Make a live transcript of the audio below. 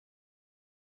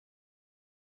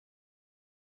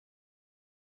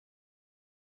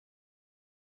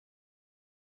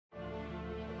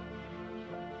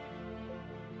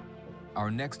Our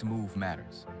next move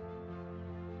matters.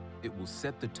 It will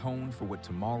set the tone for what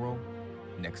tomorrow,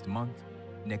 next month,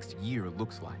 next year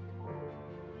looks like.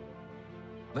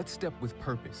 Let's step with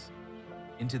purpose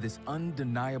into this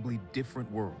undeniably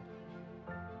different world.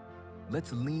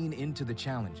 Let's lean into the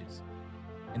challenges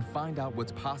and find out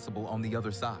what's possible on the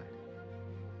other side.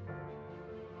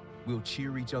 We'll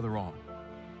cheer each other on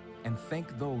and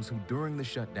thank those who during the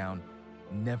shutdown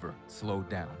never slowed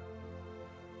down.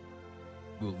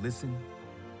 We'll listen,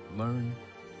 learn,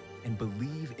 and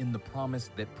believe in the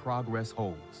promise that progress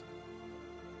holds.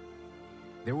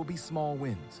 There will be small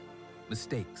wins,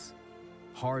 mistakes,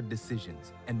 hard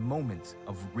decisions, and moments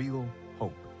of real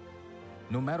hope.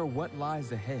 No matter what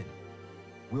lies ahead,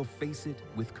 we'll face it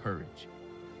with courage,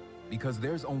 because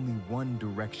there's only one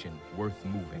direction worth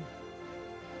moving.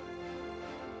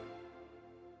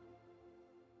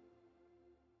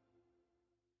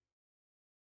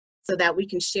 So that we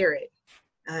can share it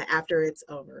after it's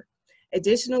over.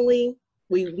 Additionally,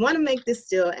 we want to make this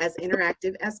still as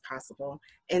interactive as possible.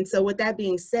 And so with that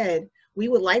being said, we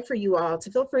would like for you all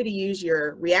to feel free to use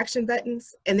your reaction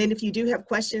buttons. And then if you do have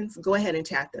questions, go ahead and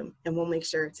chat them and we'll make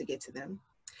sure to get to them.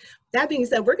 That being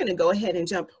said, we're going to go ahead and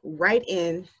jump right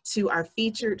in to our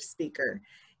featured speaker.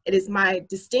 It is my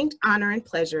distinct honor and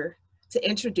pleasure to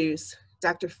introduce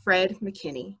Dr. Fred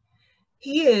McKinney.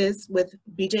 He is with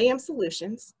BJM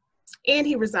Solutions and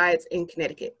he resides in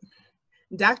Connecticut.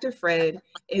 Dr. Fred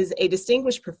is a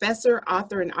distinguished professor,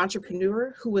 author, and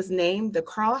entrepreneur who was named the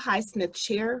Carl Highsmith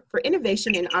Chair for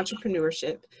Innovation and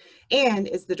Entrepreneurship and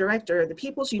is the director of the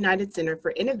People's United Center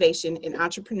for Innovation and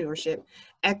Entrepreneurship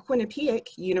at Quinnipiac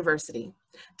University.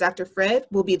 Dr. Fred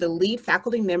will be the lead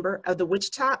faculty member of the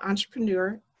Wichita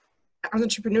Entrepreneurship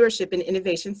and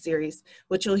Innovation Series,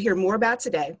 which you'll hear more about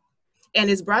today, and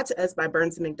is brought to us by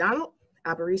Burns & McDonnell,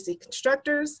 Alberici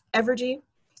Constructors, Evergy,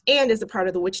 and is a part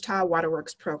of the Wichita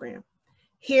Waterworks program.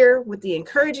 Here with the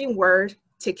encouraging word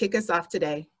to kick us off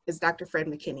today is Dr. Fred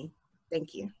McKinney.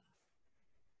 Thank you.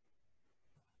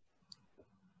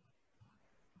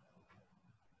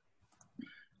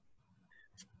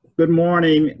 Good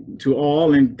morning to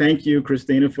all, and thank you,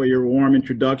 Christina, for your warm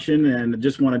introduction. And I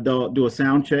just want to do a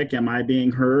sound check. Am I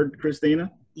being heard,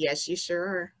 Christina? Yes, you sure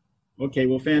are. Okay,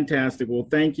 well, fantastic. Well,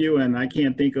 thank you. And I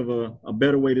can't think of a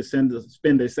better way to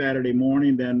spend a Saturday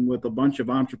morning than with a bunch of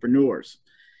entrepreneurs.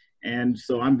 And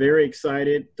so I'm very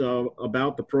excited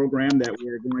about the program that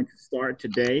we're going to start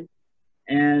today.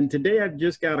 And today I've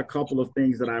just got a couple of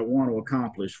things that I want to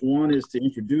accomplish. One is to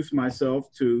introduce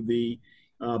myself to the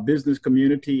business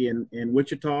community in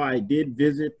Wichita. I did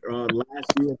visit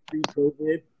last year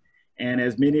pre-COVID. And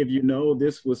as many of you know,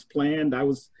 this was planned. I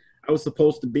was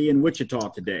supposed to be in Wichita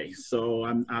today. So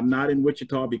I'm not in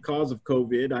Wichita because of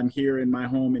COVID. I'm here in my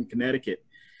home in Connecticut.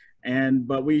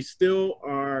 But we still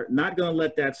are not going to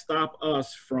let that stop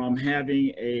us from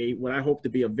having what I hope to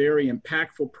be a very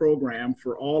impactful program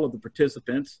for all of the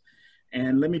participants.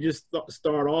 And let me just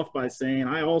start off by saying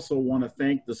I also want to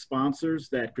thank the sponsors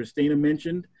that Christina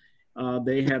mentioned.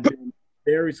 They have been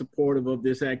very supportive of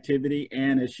this activity.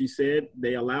 And as she said,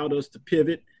 they allowed us to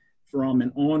pivot from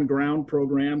an on-ground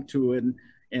program to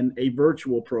a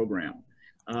virtual program.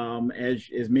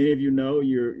 As many of you know,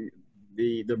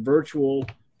 the virtual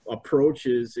approach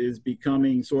is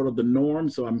becoming sort of the norm.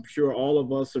 So I'm sure all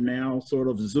of us are now sort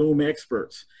of Zoom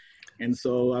experts. And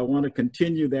so I want to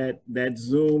continue that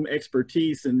Zoom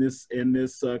expertise in this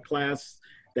class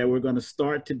that we're going to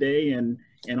start today and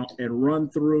run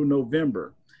through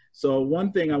November. So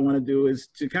one thing I want to do is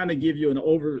to kind of give you an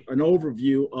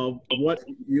overview of what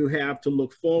you have to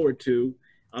look forward to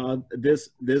this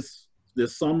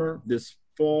summer, this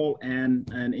fall, and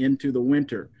into the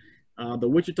winter. The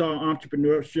Wichita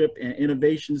Entrepreneurship and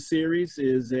Innovation Series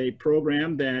is a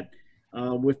program that,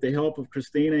 with the help of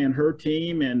Christina and her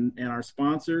team and our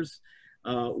sponsors,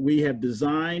 we have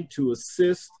designed to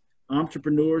assist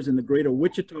entrepreneurs in the greater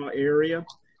Wichita area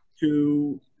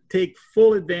to take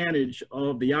full advantage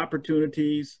of the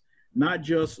opportunities, not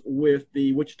just with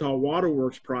the Wichita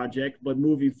Waterworks project, but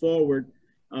moving forward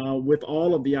with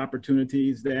all of the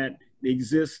opportunities that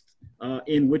exist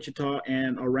in Wichita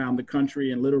and around the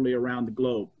country and literally around the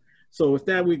globe. So with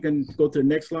that, we can go to the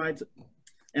next slides.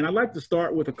 And I'd like to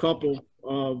start with a couple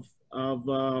of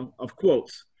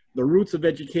quotes. The roots of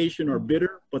education are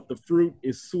bitter, but the fruit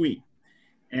is sweet.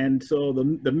 And so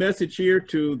the message here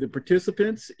to the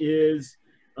participants is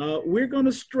we're going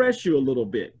to stress you a little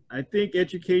bit. I think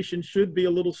education should be a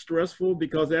little stressful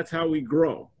because that's how we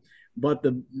grow. But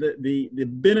the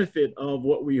benefit of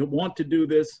what we want to do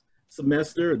this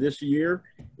semester, this year,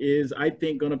 is I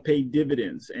think going to pay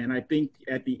dividends. And I think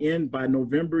at the end, by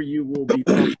November, you will be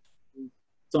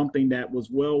something that was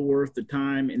well worth the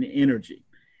time and the energy.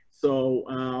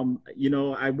 So, you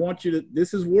know, I want you to,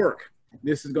 this is work.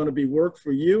 This is going to be work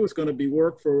for you. It's going to be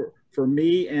work for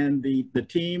me and the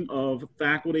team of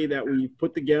faculty that we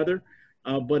put together.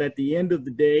 But at the end of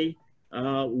the day,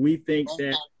 we think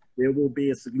that there will be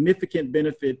a significant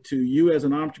benefit to you as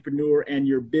an entrepreneur and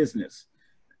your business.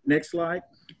 Next slide.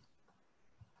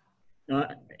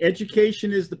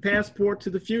 Education is the passport to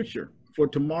the future, for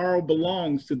tomorrow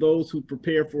belongs to those who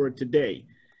prepare for it today.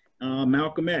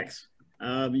 Malcolm X.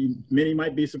 Many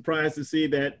might be surprised to see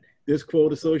that this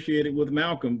quote associated with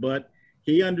Malcolm, but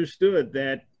he understood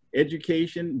that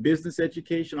education, business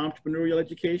education, entrepreneurial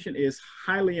education is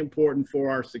highly important for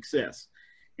our success.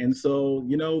 And so,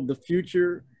 you know, the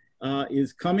future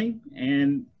is coming,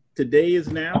 and today is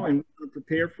now, and we're going to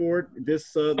prepare for it in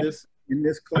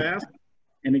this class.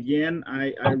 And again,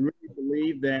 I really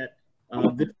believe that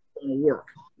this is going to work,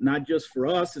 not just for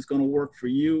us, it's going to work for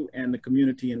you and the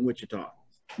community in Wichita.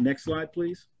 Next slide,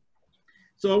 please.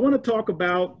 So I want to talk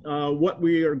about what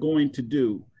we are going to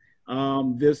do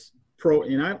and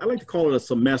I like to call it a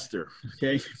semester,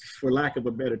 okay, for lack of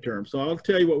a better term. So I'll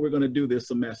tell you what we're going to do this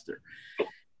semester.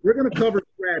 We're going to cover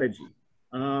strategy,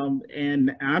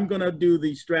 and I'm going to do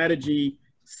the strategy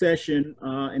session,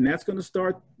 and that's going to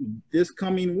start this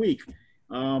coming week.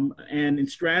 And in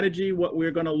strategy, what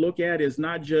we're going to look at is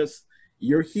not just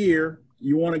you're here,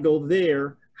 you want to go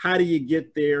there, how do you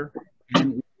get there,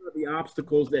 and what are the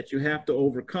obstacles that you have to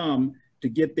overcome to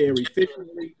get there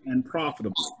efficiently and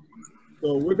profitably.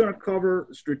 So we're going to cover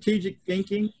strategic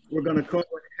thinking. We're going to cover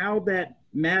how that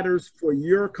matters for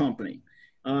your company.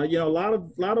 You know,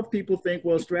 a lot of people think,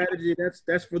 well, strategy,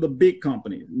 that's for the big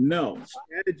companies. No,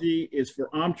 strategy is for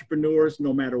entrepreneurs,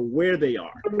 no matter where they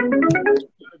are. We're going to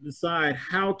decide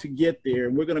how to get there,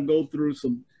 and we're going to go through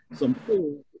some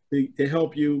tools to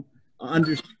help you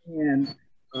understand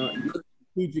your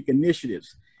strategic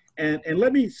initiatives. And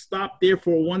let me stop there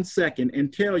for 1 second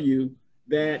and tell you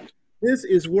that this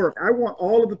is work. I want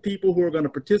all of the people who are going to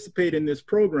participate in this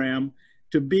program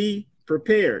to be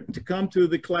prepared, to come to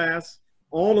the class,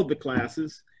 all of the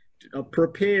classes,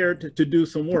 prepared to do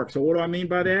some work. So what do I mean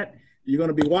by that? You're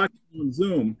going to be watching on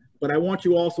Zoom, but I want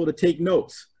you also to take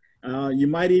notes. You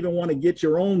might even want to get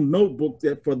your own notebook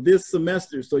for this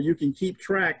semester so you can keep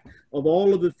track of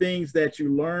all of the things that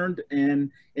you learned,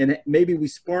 and maybe we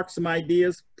spark some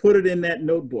ideas, put it in that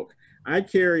notebook. I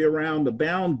carry around the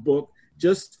bound book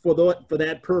just for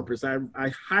that purpose.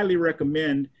 I highly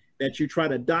recommend that you try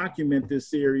to document this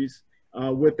series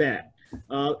with that.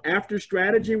 After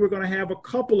strategy, we're going to have a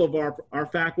couple of our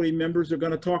faculty members are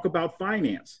going to talk about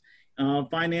finance.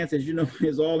 Finance, as you know,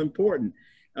 is all important.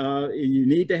 You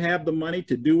need to have the money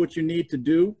to do what you need to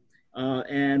do.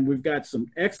 And we've got some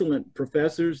excellent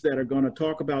professors that are going to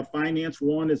talk about finance.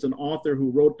 One is an author who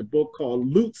wrote the book called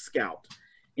Loot Scout.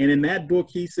 And in that book,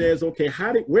 he says, okay,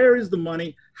 where is the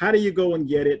money? How do you go and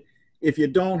get it? If you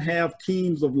don't have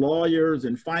teams of lawyers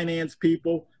and finance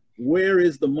people, where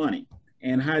is the money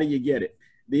and how do you get it?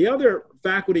 The other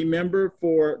faculty member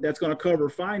that's going to cover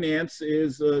finance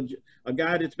is a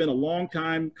guy that's been a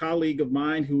longtime colleague of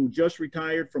mine who just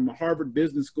retired from Harvard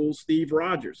Business School, Steve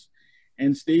Rogers.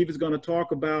 And Steve is going to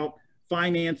talk about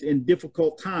finance in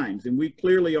difficult times. And we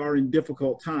clearly are in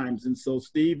difficult times. And so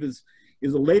Steve is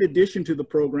a late addition to the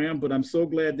program, but I'm so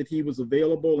glad that he was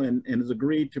available and has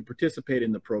agreed to participate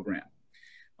in the program.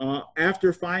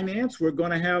 After finance, we're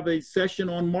going to have a session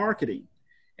on marketing.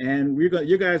 And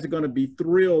you guys are going to be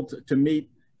thrilled to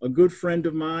meet a good friend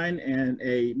of mine and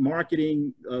a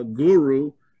marketing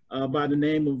guru by the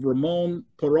name of Ramon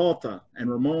Peralta. And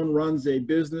Ramon runs a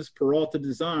business, Peralta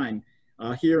Design,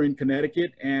 here in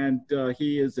Connecticut. And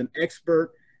he is an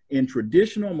expert in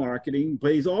traditional marketing,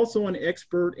 but he's also an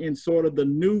expert in sort of the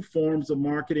new forms of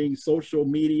marketing, social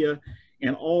media,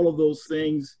 and all of those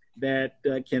things that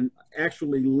can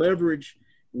actually leverage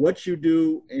what you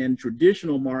do in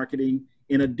traditional marketing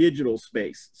in a digital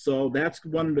space. So that's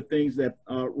one of the things that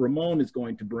Ramon is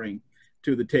going to bring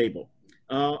to the table.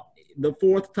 The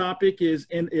fourth topic is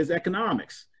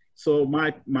economics. So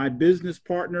my business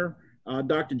partner,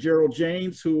 Dr. Gerald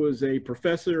James, who is a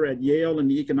professor at Yale in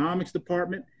the economics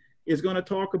department, is going to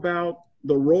talk about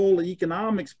the role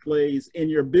economics plays in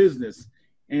your business.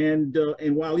 And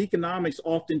while economics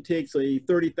often takes a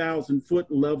 30,000-foot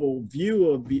level view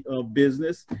of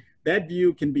business, that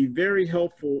view can be very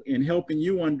helpful in helping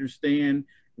you understand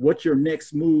what your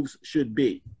next moves should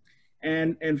be.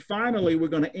 And finally, we're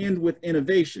going to end with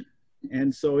innovation.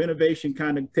 And so innovation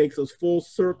kind of takes us full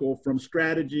circle from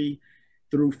strategy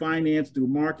through finance, through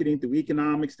marketing, through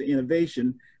economics to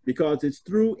innovation, because it's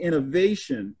through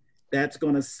innovation that's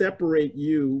going to separate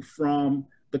you from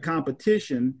the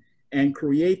competition and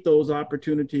create those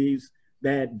opportunities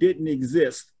that didn't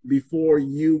exist before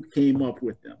you came up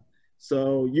with them.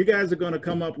 So you guys are going to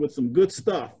come up with some good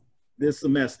stuff this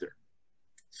semester.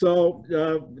 So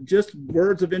just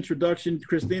words of introduction.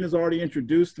 Christina's already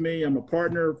introduced me. I'm a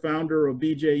partner, founder of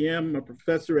BJM, a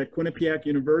professor at Quinnipiac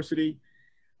University.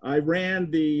 I ran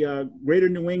the Greater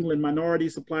New England Minority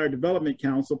Supplier Development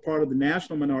Council, part of the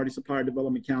National Minority Supplier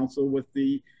Development Council,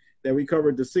 that we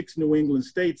covered the 6 New England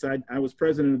states. I was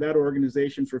president of that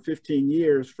organization for 15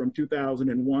 years, from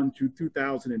 2001 to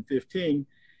 2015.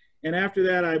 And after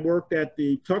that, I worked at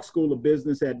the Tuck School of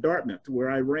Business at Dartmouth, where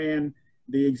I ran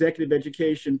the executive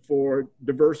education for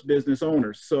diverse business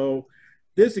owners. So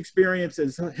this experience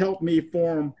has helped me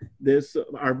form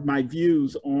my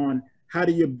views on how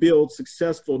do you build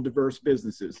successful diverse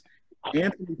businesses.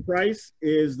 Anthony Price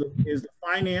is the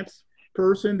finance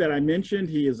person that I mentioned.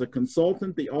 He is a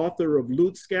consultant, the author of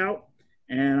Loot Scout,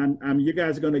 and you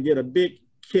guys are going to get a big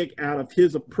kick out of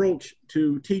his approach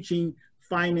to teaching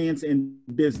finance and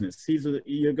business.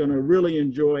 You're going to really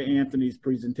enjoy Anthony's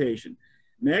presentation.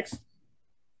 Next.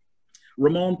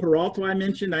 Ramon Peralta, I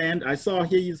mentioned, and I saw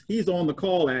he's on the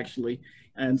call actually,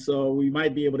 and so we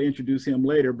might be able to introduce him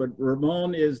later. But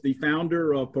Ramon is the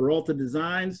founder of Peralta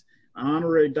Designs,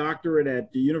 honorary doctorate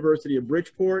at the University of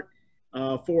Bridgeport,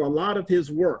 for a lot of his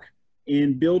work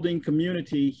in building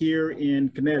community here in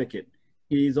Connecticut.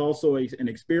 He's also an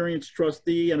experienced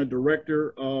trustee and a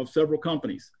director of several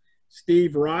companies.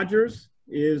 Steve Rogers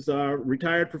is a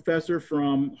retired professor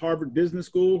from Harvard Business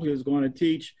School who is going to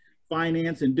teach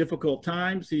finance in difficult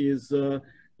times. He's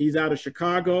out of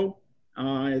Chicago.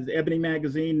 As Ebony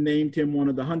Magazine named him one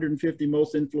of the 150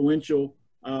 most influential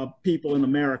people in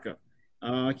America.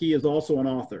 He is also an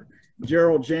author.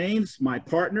 Gerald James, my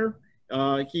partner,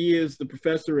 he is the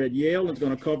professor at Yale and is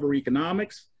going to cover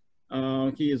economics.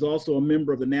 He is also a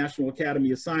member of the National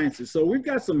Academy of Sciences. So we've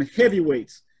got some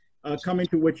heavyweights coming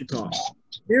to Wichita.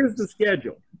 Here's the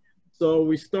schedule. So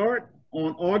we start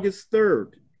on August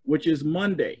 3rd, which is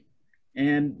Monday.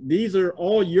 And these are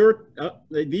all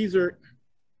these are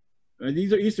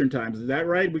Eastern times. Is that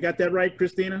right? We got that right,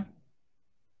 Christina?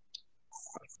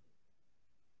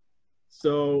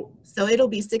 So it'll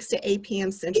be 6 to 8 p.m.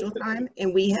 Central Time,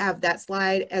 and we have that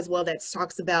slide as well that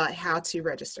talks about how to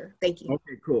register. Thank you.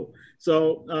 Okay, cool.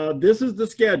 So this is the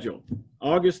schedule.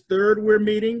 August 3rd, we're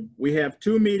meeting. We have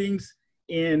 2 meetings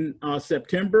in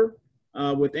September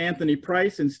with Anthony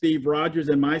Price and Steve Rogers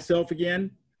and myself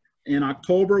again. In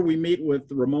October, we meet with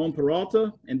Ramon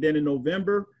Peralta, and then in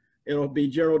November, it'll be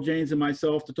Gerald James and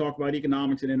myself to talk about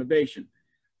economics and innovation.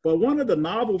 But one of the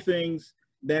novel things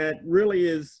that really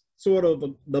is sort of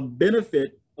the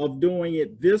benefit of doing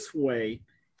it this way,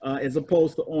 as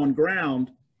opposed to on ground,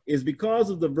 is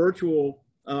because of the virtual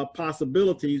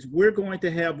possibilities, we're going to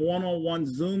have one-on-one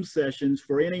Zoom sessions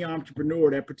for any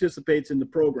entrepreneur that participates in the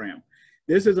program.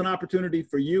 This is an opportunity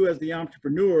for you as the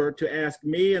entrepreneur to ask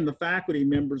me and the faculty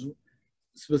members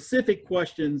specific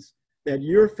questions that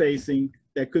you're facing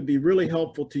that could be really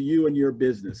helpful to you and your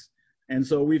business. And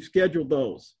so we've scheduled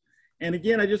those. And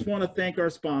again, I just want to thank our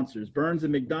sponsors, Burns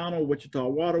and McDonnell, Wichita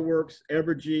Waterworks,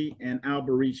 Evergy, and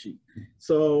Alberici.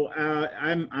 So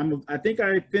I think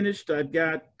I finished. I've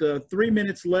got 3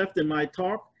 minutes left in my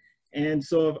talk. And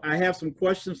so if I have some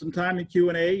questions, some time in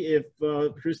Q&A. If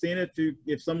Christina,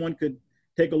 if someone could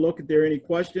take a look if there are any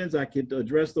questions, I could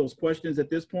address those questions at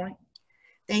this point.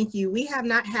 Thank you. We have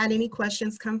not had any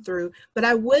questions come through, but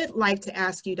I would like to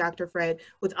ask you, Dr. Fred,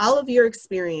 with all of your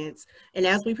experience, and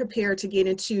as we prepare to get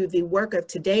into the work of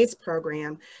today's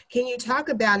program, can you talk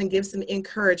about and give some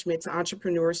encouragement to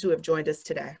entrepreneurs who have joined us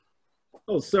today?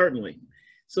 Oh, certainly.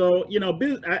 So, you know,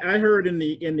 I heard in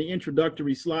the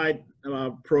introductory slide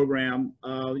program,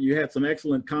 you had some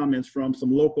excellent comments from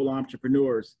some local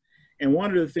entrepreneurs. And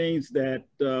one of the things that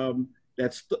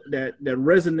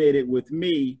resonated with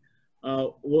me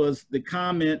was the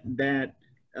comment that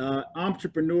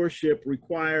entrepreneurship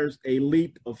requires a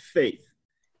leap of faith,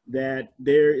 that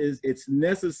it's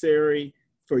necessary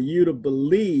for you to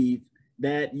believe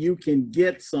that you can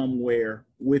get somewhere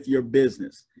with your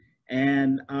business.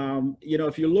 And, you know,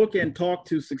 if you look and talk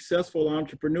to successful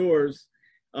entrepreneurs,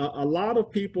 a lot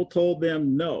of people told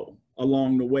them no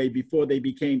along the way before they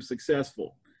became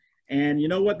successful. And you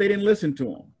know what? They didn't listen to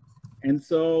them. And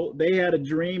so they had a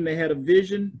dream, they had a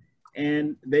vision,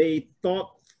 and they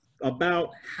thought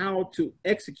about how to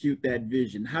execute that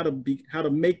vision, how to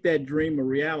make that dream a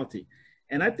reality.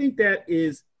 And I think that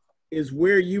is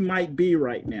where you might be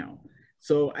right now.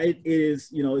 So it is,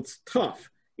 you know, it's tough.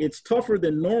 It's tougher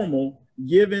than normal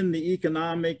given the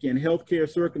economic and healthcare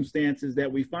circumstances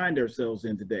that we find ourselves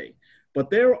in today. but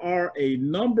there are a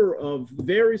number of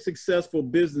very successful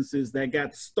businesses that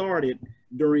got started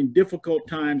during difficult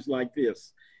times like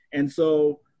this. And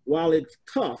so while it's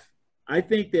tough, I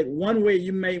think that one way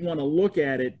you may want to look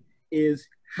at it is,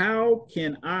 how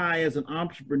can I, as an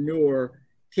entrepreneur,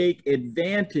 take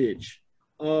advantage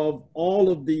of all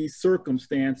of these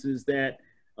circumstances that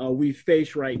we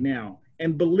face right now?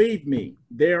 And believe me,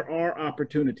 there are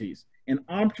opportunities. And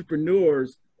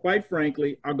entrepreneurs, quite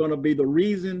frankly, are going to be the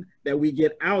reason that we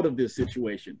get out of this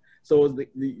situation. So the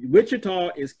Wichita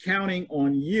is counting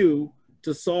on you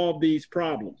to solve these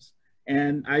problems.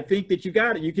 And I think that you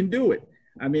got it. You can do it.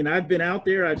 I mean, I've been out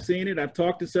there, I've seen it, I've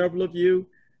talked to several of you,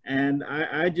 and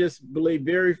I just believe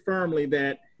very firmly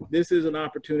that this is an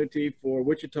opportunity for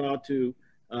Wichita to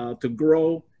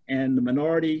grow, and the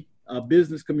minority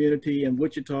business community in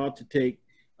Wichita to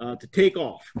take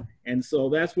off. And so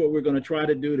that's what we're going to try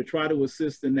to do, to try to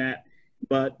assist in that.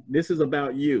 But this is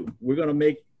about you. We're going to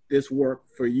make this work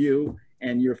for you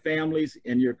and your families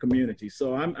and your community.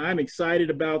 So I'm excited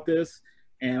about this,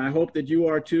 and I hope that you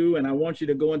are too. And I want you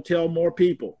to go and tell more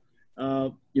people.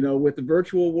 You know, with the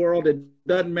virtual world, it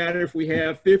doesn't matter if we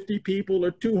have 50 people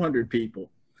or 200 people.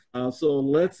 So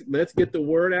let's get the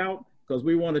word out, because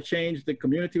we want to change the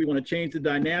community. We want to change the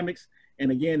dynamics.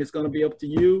 And again, it's going to be up to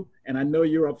you, and I know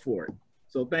you're up for it.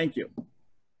 So thank you.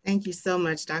 Thank you so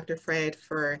much, Dr. Fred,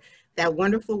 for that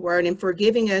wonderful word and for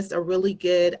giving us a really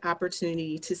good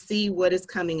opportunity to see what is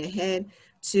coming ahead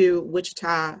to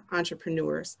Wichita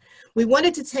entrepreneurs. We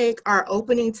wanted to take our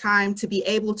opening time to be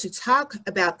able to talk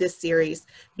about this series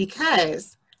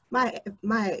because my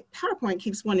PowerPoint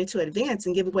keeps wanting to advance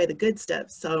and give away the good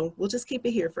stuff. So we'll just keep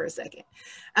it here for a second.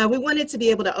 We wanted to be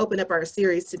able to open up our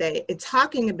series today and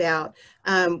talking about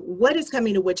what is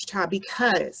coming to Wichita,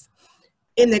 because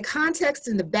in the context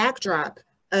and the backdrop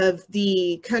of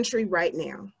the country right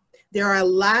now, there are a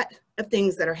lot of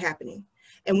things that are happening.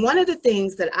 And one of the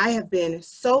things that I have been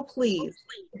so pleased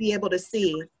to be able to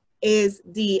see is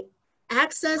the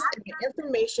access to the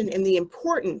information and the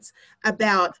importance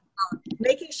about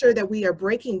making sure that we are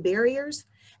breaking barriers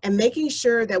and making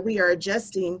sure that we are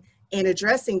adjusting and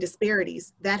addressing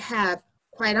disparities that have,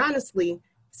 quite honestly,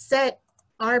 set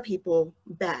our people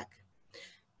back.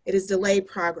 It has delayed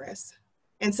progress.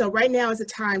 And so right now is a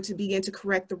time to begin to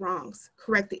correct the wrongs,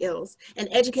 correct the ills. And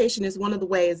education is one of the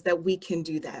ways that we can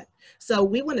do that. So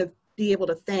we want to be able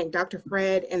to thank Dr.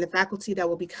 Fred and the faculty that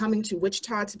will be coming to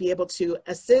Wichita to be able to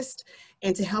assist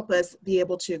and to help us be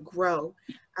able to grow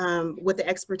with the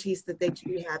expertise that they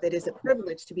do have. It is a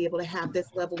privilege to be able to have this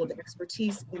level of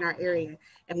expertise in our area,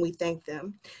 and we thank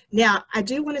them. Now, I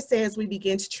do want to say, as we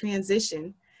begin to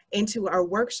transition into our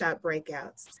workshop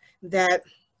breakouts, that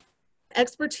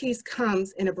expertise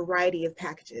comes in a variety of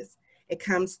packages. It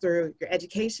comes through your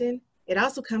education. It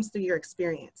also comes through your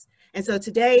experience. And so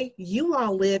today, you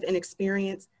all live an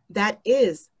experience that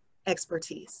is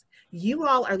expertise. You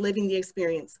all are living the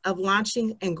experience of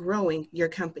launching and growing your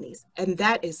companies, and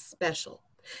that is special.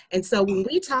 And so when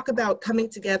we talk about coming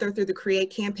together through the CREATE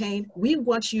campaign, we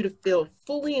want you to feel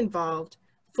fully involved,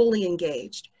 fully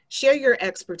engaged. Share your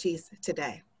expertise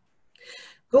today.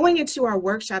 Going into our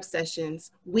workshop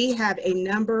sessions, we have a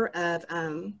number of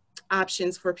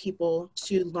options for people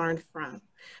to learn from.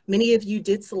 Many of you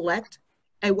did select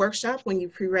a workshop when you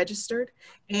pre-registered,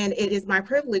 and it is my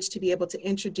privilege to be able to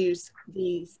introduce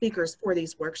the speakers for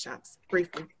these workshops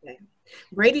briefly today.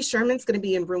 Brady Sherman's going to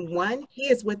be in room 1.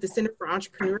 He is with the Center for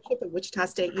Entrepreneurship at Wichita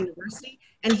State University,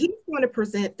 and he's going to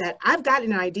present that I've got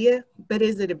an idea, but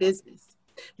is it a business?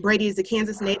 Brady is a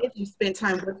Kansas native who spent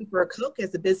time working for a Coke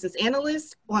as a business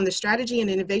analyst on the strategy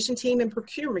and innovation team and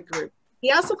procurement group.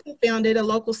 He also co-founded a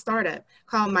local startup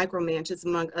called Micromanches,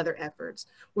 among other efforts.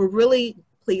 We're really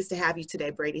pleased to have you today,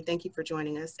 Brady. Thank you for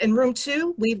joining us. In room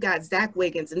 2, we've got Zach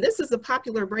Wiggins, and this is a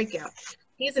popular breakout.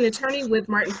 He's an attorney with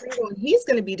Martin Pringle, and he's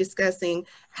going to be discussing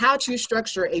how to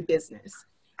structure a business.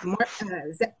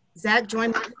 Zach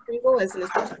joined Martin Pringle as an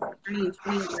associate attorney in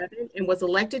 2011 and was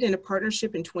elected in a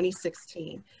partnership in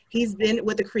 2016. He's been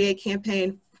with the CREATE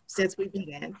campaign since we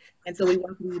began, and so we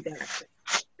welcome you back.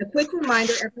 A quick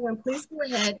reminder, everyone, please go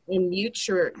ahead and mute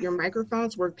your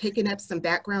microphones. We're picking up some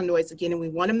background noise again, and we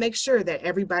want to make sure that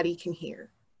everybody can hear.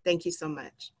 Thank you so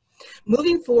much.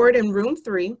 Moving forward in room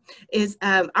 3 is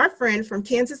our friend from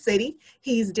Kansas City.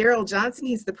 He's Daryl Johnson.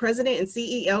 He's the president and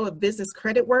CEO of Business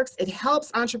Credit Works. It helps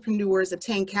entrepreneurs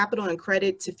obtain capital and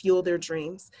credit to fuel their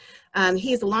dreams.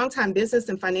 He's a longtime business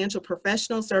and financial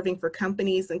professional serving for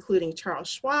companies including Charles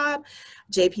Schwab,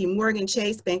 JP Morgan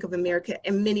Chase, Bank of America,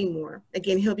 and many more.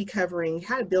 Again, he'll be covering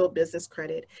how to build business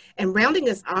credit. And rounding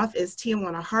us off is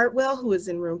Tijuana Hartwell, who is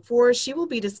in room 4. She will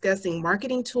be discussing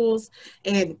marketing tools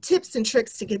and tips and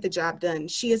tricks to get the job done.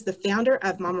 She is the founder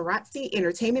of Mamarazzi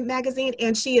Entertainment Magazine,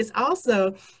 and she is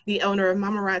also the owner of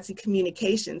Mamarazzi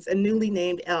Communications, a newly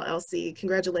named LLC.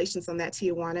 Congratulations on that,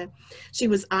 Tijuana. She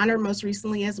was honored most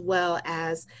recently as well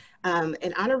as an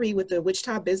honoree with the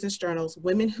Wichita Business Journal's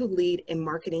Women Who Lead in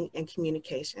Marketing and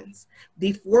Communications.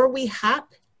 Before we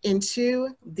hop into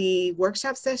the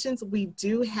workshop sessions, we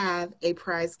do have a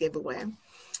prize giveaway.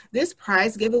 This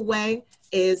prize giveaway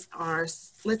is our,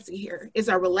 let's see here, is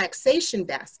our relaxation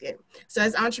basket. So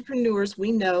as entrepreneurs,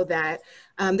 we know that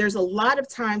there's a lot of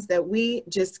times that we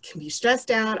just can be stressed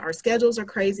out, our schedules are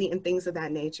crazy and things of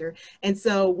that nature. And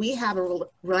so we have a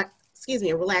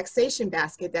relaxation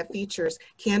basket that features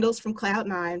candles from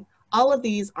Cloud9. All of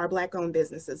these are Black-owned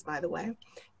businesses, by the way.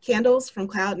 Candles from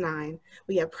Cloud9.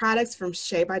 We have products from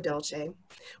Shea by Dolce.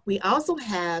 We also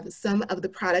have some of the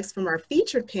products from our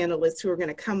featured panelists who are going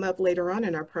to come up later on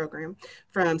in our program,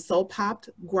 from Soul Popped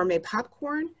Gourmet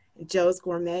Popcorn, Joe's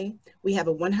Gourmet. We have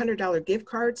a $100 gift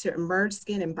card to Emerge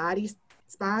Skin and Body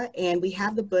Spa, and we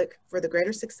have the book For the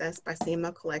Greater Success by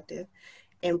CML Collective.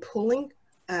 And pulling,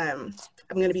 I'm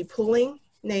going to be pulling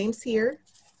names here.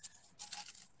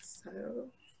 So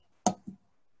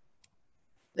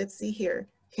let's see here.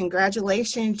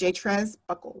 Congratulations, J-Trez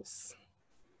Buckles.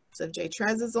 So if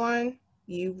J-Trez is on,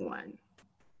 you won.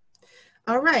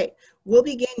 All right, we'll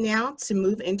begin now to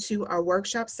move into our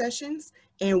workshop sessions,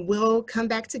 and we'll come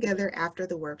back together after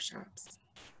the workshops.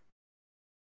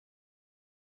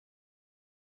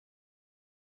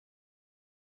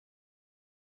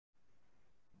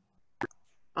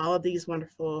 All of these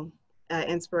wonderful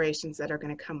inspirations that are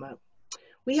going to come up.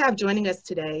 We have joining us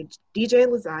today DJ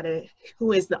Lozada,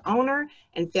 who is the owner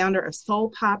and founder of Soul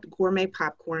Popped Gourmet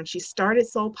Popcorn. She started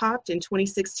Soul Popped in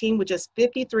 2016 with just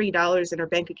 $53 in her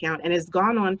bank account and has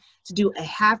gone on to do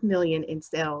 $500,000 in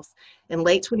sales. In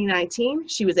late 2019,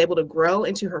 she was able to grow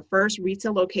into her first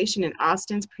retail location in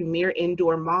Austin's premier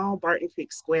indoor mall, Barton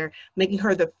Creek Square, making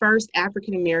her the first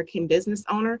African-American business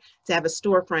owner to have a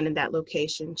storefront in that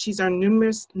location. She's earned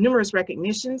numerous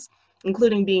recognitions,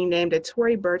 including being named a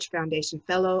Tory Burch Foundation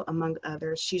Fellow, among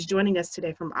others. She's joining us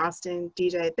today from Austin.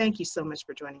 DJ, thank you so much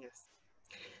for joining us.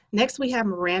 Next, we have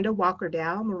Miranda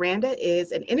Walker-Dow. Miranda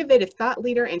is an innovative thought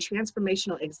leader and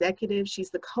transformational executive. She's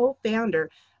the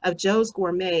co-founder of Joe's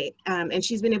Gourmet, and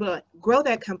she's been able to grow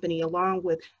that company along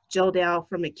with Joe Dow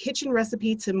from a kitchen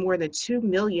recipe to more than $2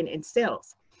 million in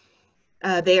sales.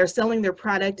 They are selling their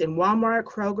product in Walmart,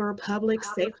 Kroger, Publix,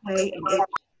 Safeway, and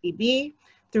H-E-B.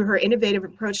 Through her innovative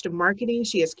approach to marketing,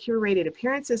 she has curated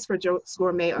appearances for Joe's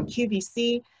Gourmet on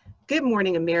QVC, Good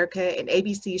Morning America, and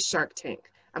ABC's Shark Tank.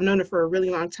 I've known her for a really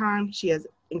long time. She has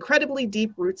incredibly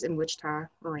deep roots in Wichita.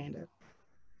 Miranda.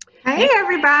 Hey,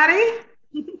 everybody.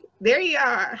 There you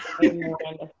are. Hey,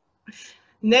 Miranda.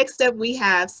 Next up, we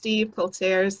have Steve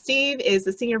Coulter. Steve is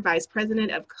the Senior Vice President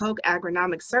of Koch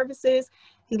Agronomic Services.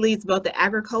 He leads both the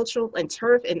agricultural and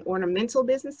turf and ornamental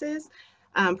businesses,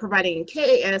 providing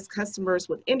KAS customers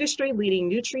with industry-leading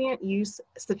nutrient use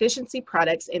sufficiency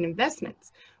products and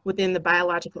investments within the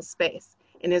biological space.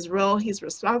 In his role, he's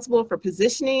responsible for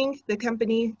positioning the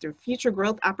company through future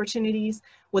growth opportunities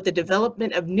with the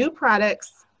development of new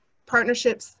products,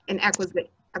 partnerships, and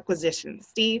acquisitions.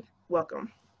 Steve,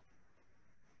 welcome.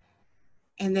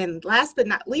 And then last but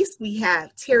not least, we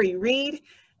have Terry Reed.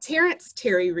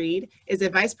 Terry Reed is a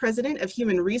Vice President of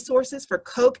Human Resources for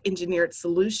Koch Engineered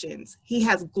Solutions. He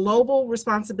has global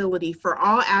responsibility for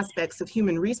all aspects of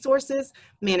human resources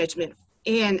management,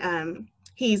 and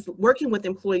he's working with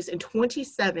employees in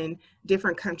 27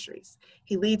 different countries.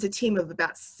 He leads a team of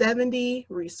about 70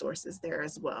 resources there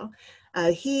as well.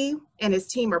 He and his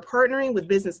team are partnering with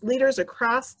business leaders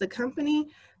across the company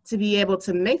to be able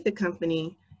to make the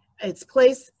company to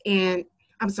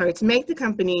make the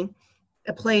company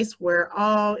a place where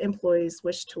all employees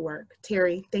wish to work.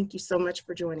 Terry, thank you so much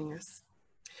for joining us.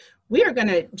 We are going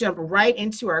to jump right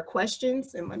into our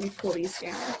questions, and let me pull these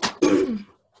down.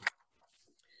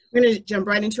 We're going to jump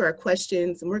right into our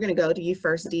questions, and we're going to go to you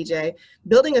first, DJ.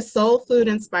 Building a soul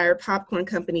food-inspired popcorn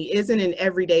company isn't an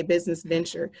everyday business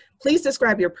venture. Please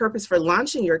describe your purpose for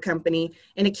launching your company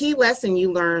and a key lesson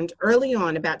you learned early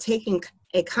on about taking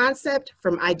a concept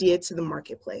from idea to the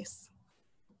marketplace.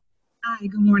 Hi,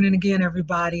 good morning again,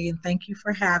 everybody, and thank you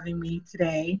for having me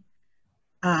today.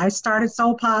 I started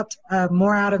Soul Popped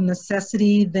more out of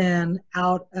necessity than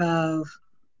out of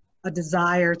a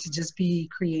desire to just be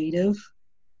creative.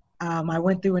 I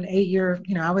went through an 8-year,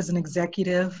 I was an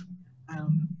executive,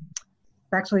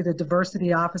 actually the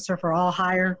diversity officer for all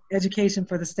higher education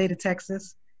for the state of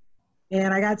Texas.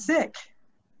 And I got sick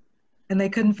and they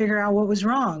couldn't figure out what was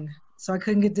wrong. So I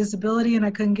couldn't get disability and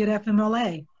I couldn't get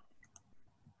FMLA.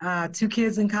 2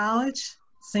 kids in college,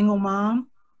 single mom,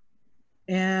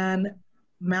 and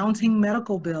mounting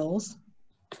medical bills.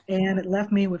 And it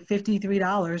left me with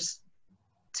 $53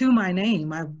 to my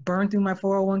name. I burned through my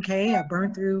 401k. I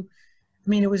burned through,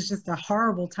 it was just a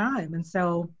horrible time. And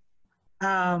so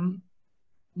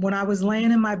when I was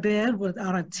laying in my bed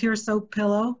on a tear-soaked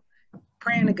pillow,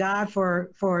 praying to God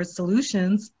for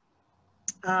solutions,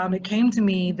 it came to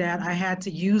me that I had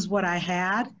to use what I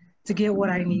had to get what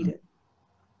I needed.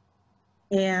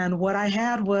 And what I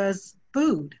had was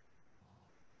food.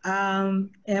 And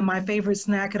my favorite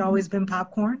snack had always been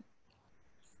popcorn.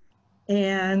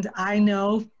 And I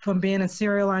know from being a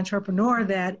serial entrepreneur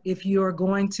that if you're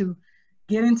going to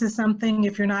get into something,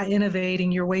 if you're not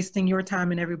innovating, you're wasting your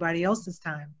time and everybody else's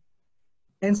time.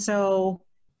 And so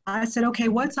I said, okay,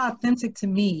 what's authentic to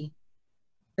me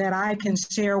that I can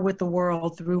share with the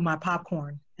world through my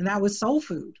popcorn? And that was soul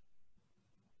food.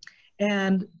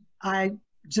 And I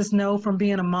just know from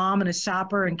being a mom and a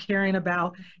shopper and caring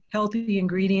about healthy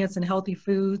ingredients and healthy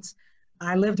foods.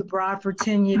 I lived abroad for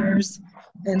 10 years.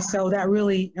 And so that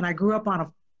really, and I grew up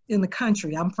in the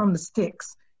country. I'm from the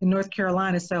sticks in North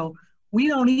Carolina. So we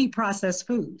don't eat processed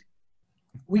food.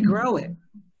 We grow it,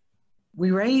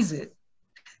 we raise it.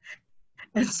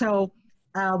 And so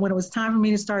when it was time for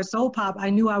me to start Soul Pop, I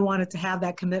knew I wanted to have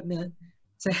that commitment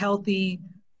to healthy,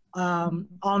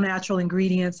 all natural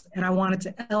ingredients. And I wanted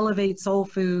to elevate soul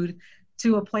food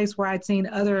to a place where I'd seen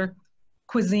other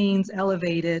cuisines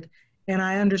elevated. And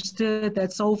I understood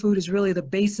that soul food is really the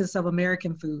basis of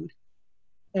American food.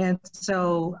 And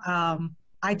so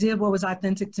I did what was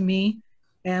authentic to me.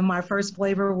 And my first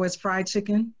flavor was fried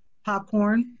chicken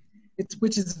popcorn,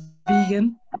 which is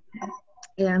vegan.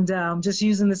 And just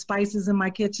using the spices in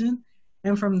my kitchen.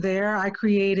 And from there, I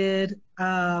created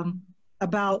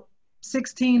about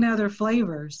 16 other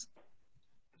flavors.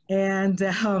 And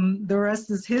the rest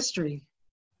is history.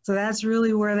 So that's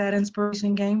really where that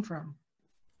inspiration came from.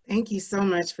 Thank you so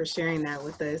much for sharing that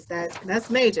with us. That's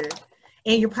major.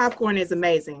 And your popcorn is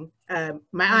amazing.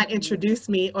 My aunt introduced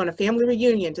me on a family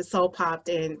reunion to Soul Popped,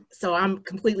 and so I'm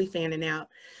completely fanning out.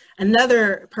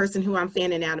 Another person who I'm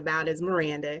fanning out about is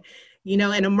Miranda. You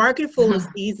know, in a market full of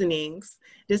seasonings,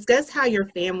 discuss how your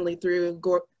family through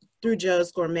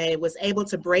Joe's Gourmet was able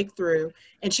to break through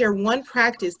and share one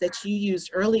practice that you used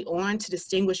early on to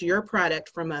distinguish your product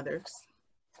from others.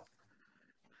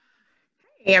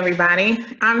 Hey everybody,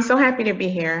 I'm so happy to be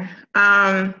here.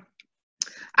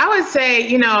 I would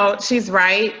say, she's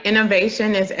right.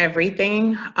 Innovation is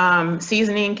everything.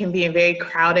 Seasoning can be a very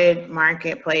crowded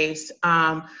marketplace.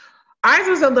 Ours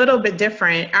was a little bit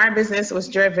different. Our business was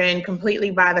driven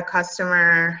completely by the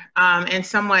customer and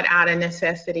somewhat out of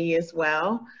necessity as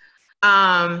well.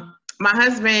 My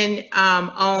husband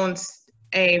owns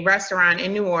a restaurant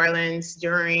in New Orleans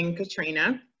during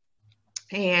Katrina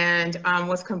and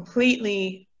was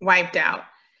completely wiped out.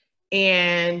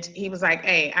 And he was like,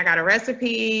 hey, I got a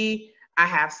recipe. I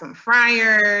have some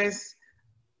fryers.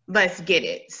 Let's get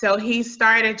it. So he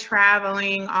started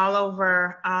traveling all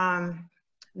over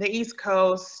the East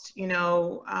Coast,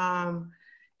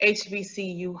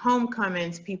 HBCU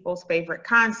homecomings, people's favorite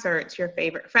concerts, your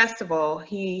favorite festival.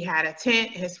 He had a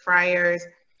tent, his fryers,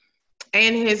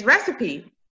 and his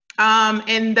recipe.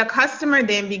 And the customer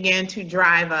then began to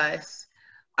drive us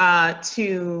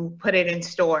to put it in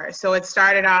stores. So it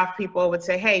started off, people would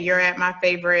say, hey, you're at my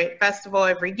favorite festival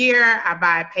every year. I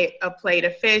buy a plate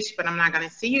of fish, but I'm not going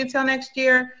to see you till next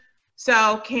year.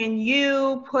 So can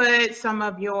you put some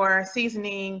of your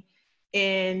seasoning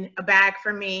in a bag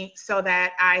for me so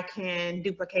that I can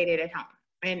duplicate it at home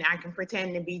and I can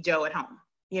pretend to be Joe at home,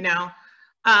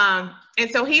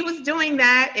 And so he was doing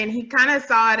that and he kind of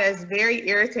saw it as very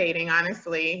irritating,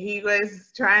 honestly. He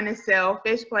was trying to sell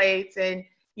fish plates and,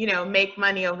 make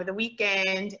money over the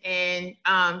weekend, and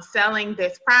selling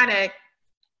this product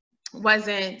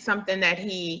wasn't something that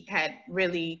he had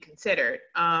really considered.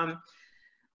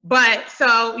 But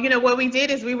so, what we did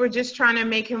is we were just trying to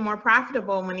make him more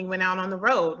profitable when he went out on the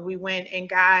road. We went and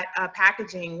got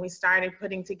packaging. We started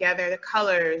putting together the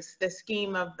colors, the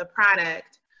scheme of the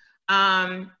product.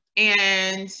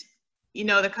 And,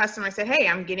 the customer said, hey,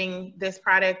 I'm getting this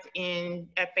product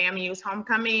at FAMU's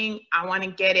homecoming. I want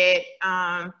to get it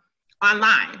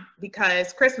online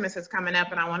because Christmas is coming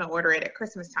up and I want to order it at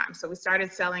Christmas time. So we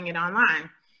started selling it online.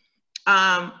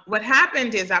 What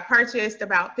happened is I purchased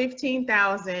about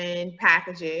 15,000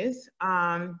 packages.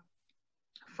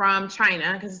 from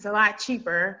China because it's a lot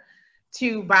cheaper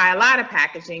to buy a lot of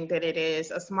packaging than it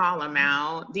is a small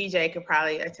amount. DJ could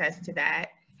probably attest to that.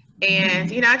 And,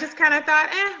 you know, I just kind of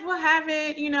thought, we'll have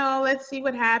it, you know, let's see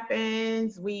what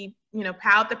happens. We, you know,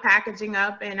 piled the packaging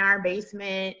up in our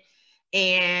basement.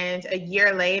 And a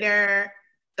year later,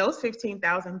 those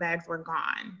 15,000 bags were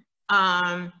gone.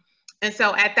 And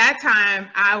so at that time,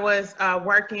 I was a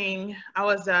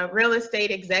real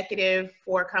estate executive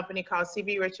for a company called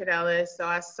C.B. Richard Ellis. So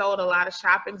I sold a lot of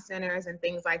shopping centers and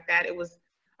things like that. I was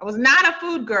not a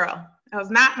food girl. That was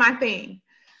not my thing.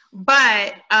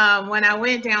 But when I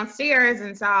went downstairs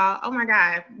and saw, oh my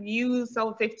God, you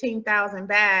sold 15,000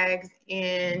 bags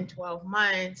in 12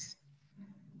 months,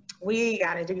 we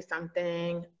got to do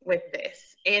something with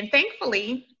this. And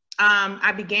thankfully,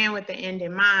 I began with the end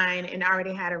in mind and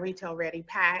already had a retail ready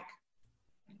pack,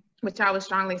 which I would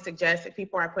strongly suggest if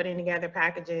people are putting together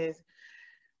packages,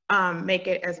 make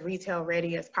it as retail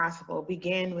ready as possible.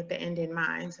 Begin with the end in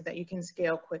mind so that you can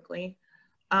scale quickly.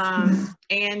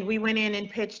 And we went in and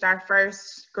pitched our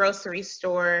first grocery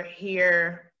store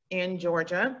here in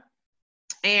Georgia,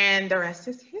 and the rest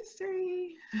is history.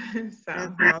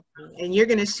 So. And you're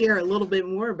going to share a little bit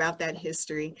more about that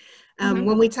history.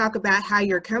 When we talk about how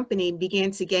your company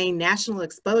began to gain national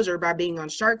exposure by being on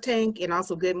Shark Tank and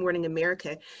also Good Morning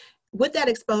America, with that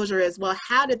exposure as well,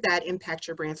 how did that impact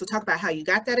your brand? So talk about how you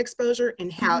got that exposure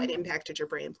and how it impacted your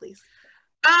brand, please.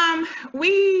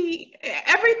 Everything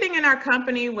in our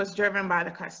company was driven by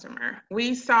the customer.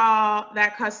 We saw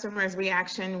that customer's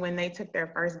reaction when they took their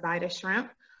first bite of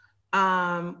shrimp.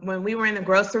 When we were in the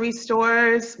grocery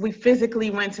stores, we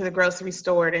physically went to the grocery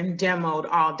store and demoed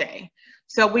all day.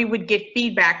 So we would get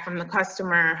feedback from the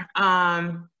customer.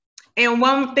 And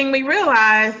one thing we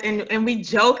realized, and we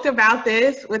joked about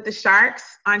this with the sharks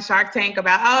on Shark Tank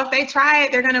about, oh, if they try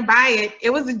it, they're gonna buy it.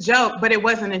 It was a joke, but it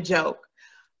wasn't a joke.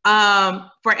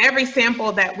 For every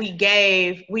sample that we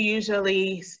gave, we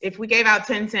usually, if we gave out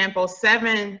 10 samples,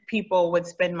 7 people would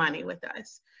spend money with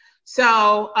us.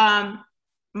 So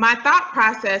my thought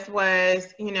process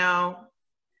was, you know,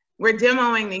 we're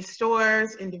demoing these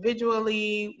stores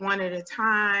individually, one at a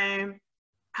time.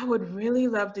 I would really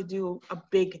love to do a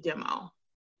big demo.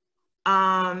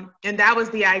 And that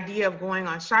was the idea of going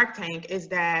on Shark Tank, is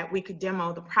that we could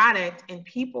demo the product and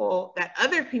people that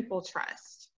other people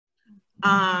trust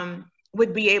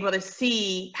would be able to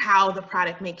see how the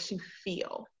product makes you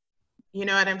feel. You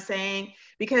know what I'm saying?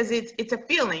 Because it's a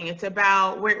feeling. It's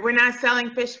about, we're not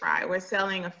selling fish fry. We're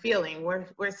selling a feeling.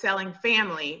 We're selling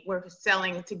family. We're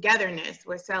selling togetherness.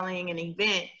 We're selling an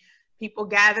event. People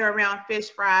gather around fish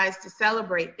fries to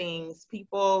celebrate things.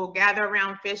 People gather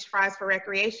around fish fries for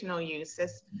recreational use.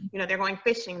 It's, you know, they're going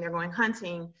fishing, they're going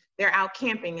hunting, they're out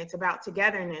camping. It's about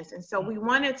togetherness. And so we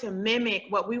wanted to mimic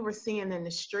what we were seeing in the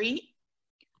street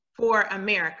for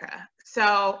America.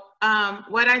 So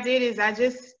what I did is I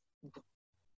just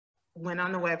went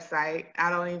on the website. I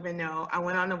don't even know. I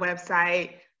went on the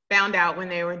website, found out when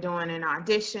they were doing an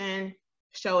audition,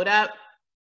 showed up,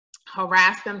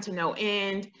 harassed them to no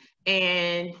end,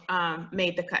 and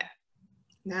made the cut.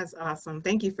 That's awesome.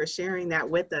 Thank you for sharing that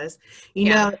with us.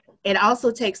 You know, it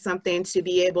also takes something to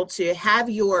be able to have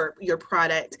your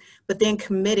product, but then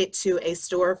commit it to a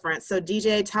storefront. So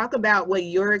DJ, talk about what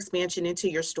your expansion into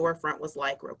your storefront was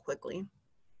like real quickly.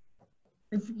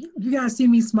 If you guys see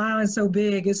me smiling so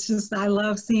big, it's just, I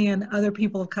love seeing other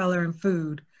people of color in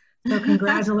food. So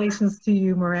congratulations to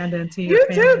you, Miranda, and to your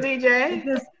family. You too,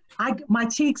 DJ. My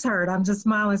cheeks hurt. I'm just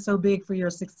smiling so big for your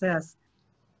success.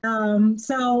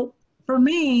 So for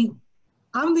me,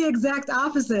 I'm the exact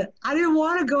opposite. I didn't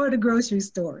want to go to grocery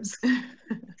stores.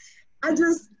 I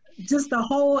just the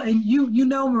whole, and you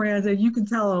know, Miranda, you can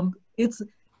tell them it's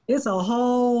a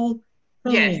whole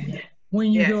thing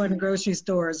when you go into grocery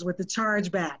stores with the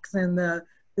chargebacks and the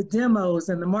demos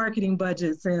and the marketing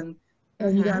budgets and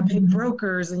you got to pay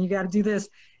brokers and you got to do this.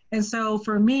 And so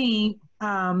for me,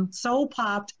 Soul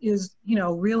Popped is, you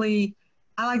know, really,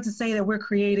 I like to say that we're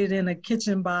created in a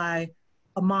kitchen by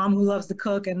a mom who loves to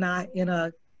cook and not in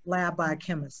a lab by a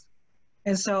chemist.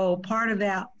 And so part of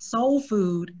that soul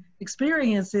food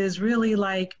experience is really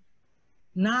like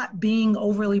not being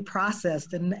overly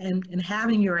processed and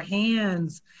having your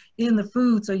hands in the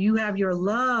food. So you have your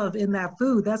love in that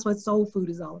food. That's what soul food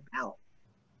is all about.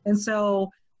 And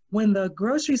so when the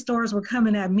grocery stores were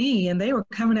coming at me, and they were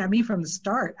coming at me from the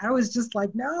start, I was just like,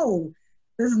 no,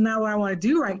 this is not what I want to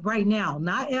do right now.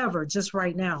 Not ever, just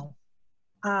right now.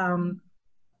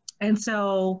 And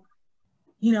so,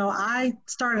 you know, I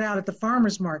started out at the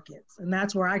farmers markets, and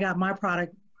that's where I got my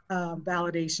product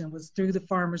validation, was through the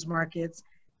farmers markets.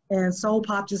 And Soul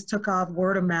Pop just took off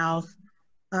word of mouth.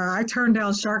 I turned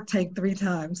down Shark Tank 3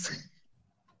 times.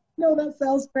 No, that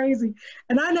sounds crazy.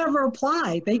 And I never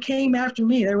applied. They came after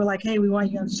me. They were like, hey, we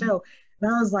want you on the show.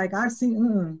 And I was like, I've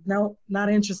seen, no, not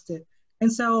interested.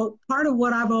 And so part of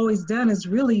what I've always done is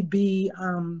really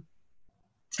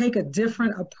take a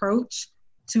different approach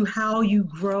to how you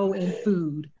grow in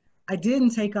food. I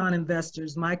didn't take on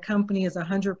investors. My company is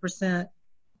 100%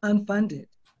 unfunded.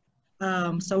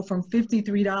 So from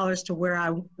 $53 to where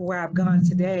I've gone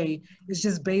today is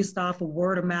just based off of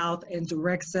word of mouth and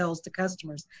direct sales to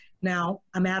customers. Now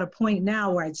I'm at a point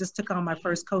now where I just took on my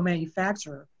first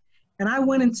co-manufacturer, and I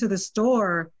went into the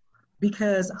store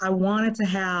because I wanted to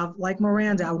have, like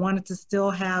Miranda, I wanted to still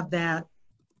have that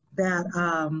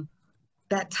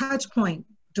touch point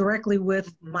directly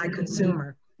with my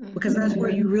consumer, because that's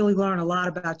where you really learn a lot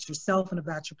about yourself and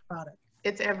about your product.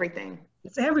 It's everything.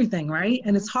 It's everything, right?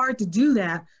 And it's hard to do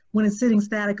that when it's sitting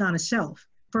static on a shelf,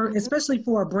 especially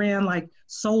for a brand like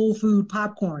Soul Food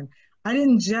Popcorn. I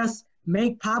didn't just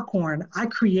make popcorn, I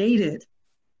created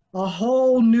a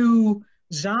whole new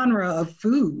genre of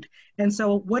food. And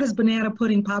so what does banana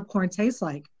pudding popcorn taste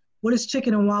like? What does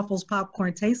chicken and waffles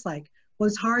popcorn taste like? Well,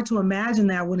 it's hard to imagine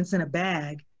that when it's in a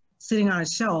bag sitting on a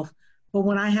shelf. But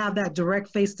when I have that direct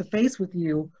face-to-face with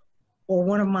you, or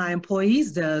one of my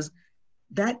employees does,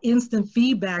 that instant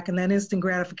feedback and that instant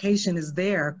gratification is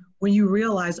there when you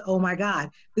realize, oh my God,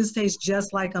 this tastes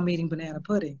just like I'm eating banana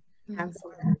pudding.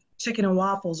 Absolutely. Chicken and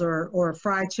waffles or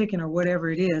fried chicken or whatever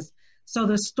it is. So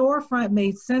the storefront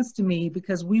made sense to me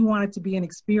because we wanted to be an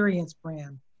experience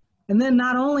brand. And then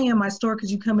not only in my store could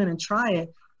you come in and try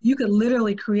it, you could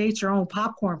literally create your own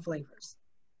popcorn flavors.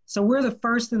 So we're the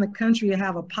first in the country to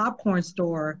have a popcorn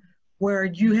store where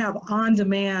you have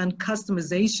on-demand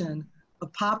customization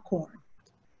of popcorn.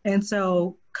 And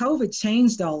so COVID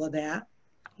changed all of that.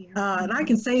 And I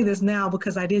can say this now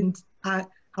because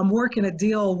I'm working a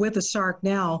deal with a shark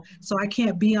now, so I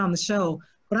can't be on the show.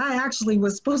 But I actually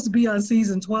was supposed to be on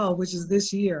season 12, which is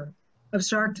this year, of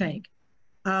Shark Tank.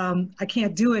 I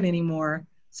can't do it anymore.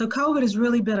 So COVID has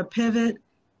really been a pivot,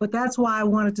 but that's why I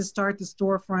wanted to start the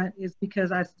storefront, is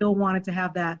because I still wanted to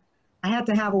have that. I had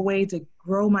to have a way to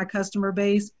grow my customer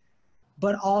base,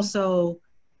 but also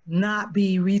not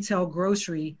be retail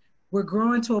grocery. We're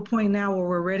growing to a point now where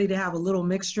we're ready to have a little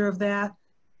mixture of that,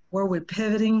 where we're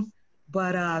pivoting,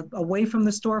 but away from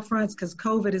the storefronts, because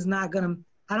COVID is not gonna,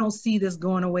 I don't see this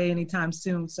going away anytime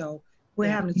soon. So we're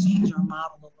having to change our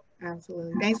model a little bit.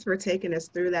 Absolutely. Thanks for taking us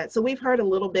through that. So we've heard a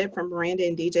little bit from Miranda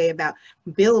and DJ about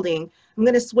building. I'm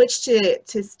going to switch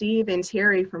to Steve and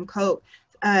Terry from Coke.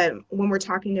 When we're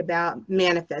talking about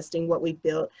manifesting what we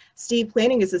built. Steve,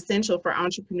 planning is essential for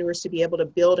entrepreneurs to be able to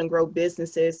build and grow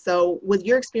businesses. So with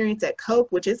your experience at Coke,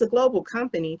 which is a global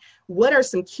company, what are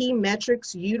some key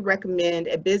metrics you'd recommend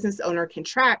a business owner can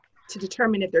track to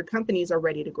determine if their companies are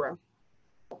ready to grow?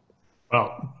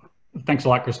 Well, thanks a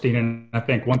lot, Christina. And I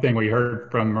think one thing we heard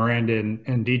from Miranda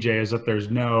and DJ is that there's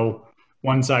no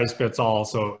one size fits all.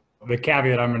 So the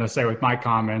caveat I'm going to say with my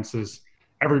comments is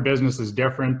every business is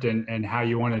different, and how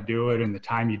you want to do it and the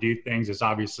time you do things is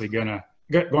obviously going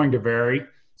to vary.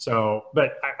 So,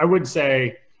 but I would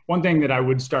say one thing that I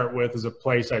would start with is a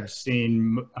place I've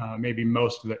seen maybe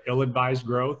most of the ill-advised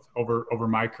growth over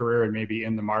my career and maybe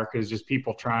in the market is just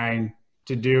people trying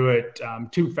to do it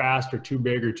too fast or too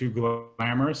big or too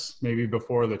glamorous, maybe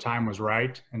before the time was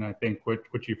right. And I think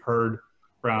what you've heard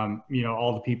from,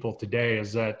 all the people today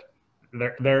is that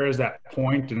there is that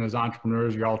point, and as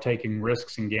entrepreneurs, you're all taking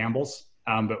risks and gambles,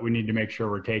 but we need to make sure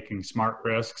we're taking smart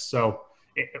risks. So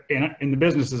in the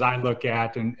businesses I look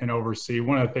at and oversee,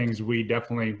 one of the things we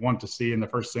definitely want to see, and the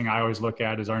first thing I always look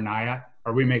at is our NIAT.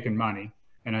 Are we making money?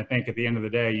 And I think at the end of the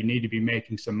day, you need to be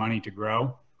making some money to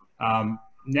grow.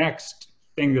 Next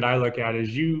thing that I look at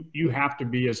is you have to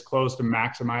be as close to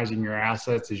maximizing your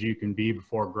assets as you can be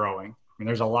before growing. I mean,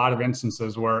 there's a lot of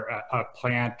instances where a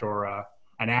plant or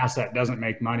an asset doesn't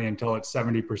make money until it's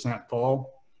 70% full.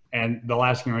 And the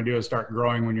last thing you want to do is start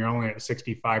growing when you're only at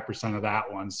 65% of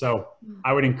that one. So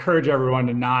I would encourage everyone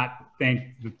to not think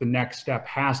that the next step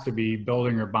has to be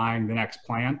building or buying the next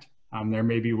plant. There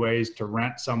may be ways to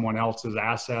rent someone else's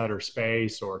asset or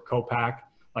space or co-pack.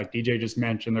 Like DJ just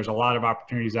mentioned, there's a lot of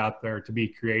opportunities out there to be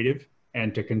creative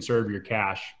and to conserve your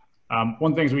cash.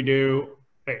 One things we do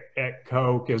at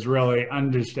Coke is really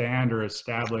understand or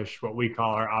establish what we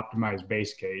call our optimized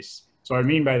base case. So what I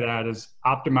mean by that is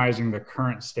optimizing the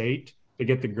current state to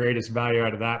get the greatest value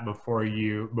out of that before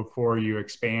you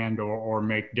expand or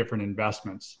make different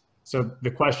investments. So the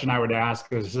question I would ask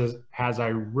is, has I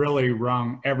really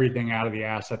wrung everything out of the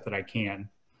asset that I can?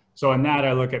 So in that,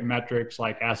 I look at metrics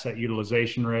like asset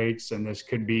utilization rates, and this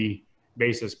could be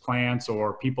basis plants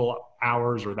or people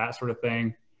hours or that sort of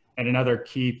thing. And another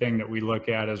key thing that we look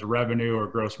at is revenue or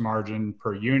gross margin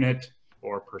per unit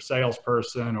or per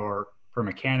salesperson or per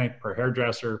mechanic, per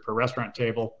hairdresser, per restaurant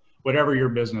table, whatever your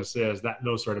business is,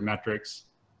 those sort of metrics.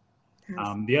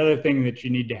 The other thing that you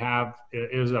need to have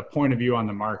is a point of view on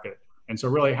the market. And so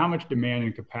really, how much demand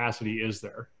and capacity is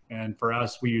there? And for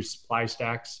us, we use supply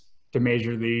stacks to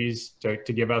measure these, to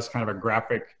give us kind of a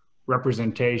graphic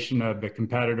representation of the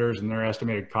competitors and their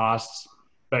estimated costs.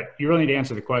 But you really need to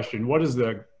answer the question, what is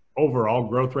the overall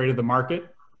growth rate of the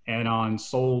market? And on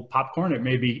sold popcorn, it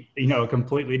may be, a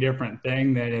completely different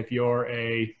thing than if you're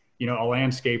a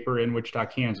landscaper in Wichita,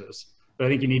 Kansas. But I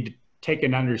think you need to take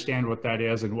and understand what that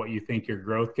is and what you think your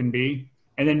growth can be.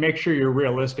 And then make sure you're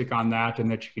realistic on that and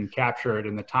that you can capture it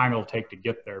in the time it'll take to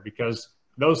get there, because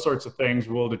those sorts of things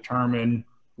will determine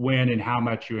when and how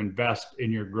much you invest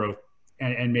in your growth,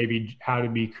 and maybe how to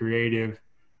be creative.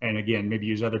 And again, maybe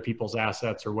use other people's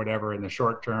assets or whatever in the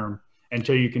short term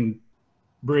until you can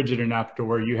bridge it enough to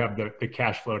where you have the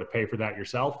cash flow to pay for that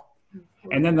yourself.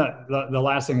 And then the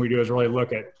last thing we do is really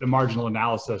look at the marginal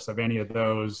analysis of any of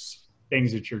those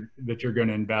things that you're going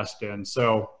to invest in.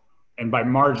 So, and by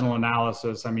marginal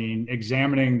analysis, I mean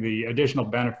examining the additional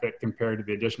benefit compared to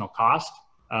the additional cost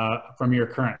from your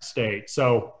current state.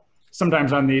 So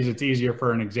sometimes on these, it's easier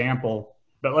for an example,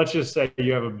 but let's just say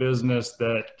you have a business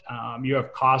that you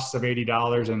have costs of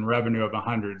 $80 and revenue of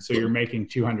 $100. So you're making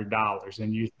 $200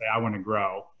 and you say, I want to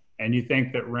grow. And you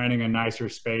think that renting a nicer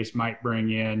space might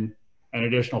bring in an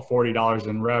additional $40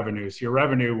 in revenue. So your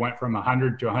revenue went from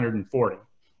 100 to 140,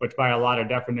 which by a lot of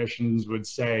definitions would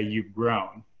say you've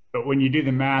grown. But when you do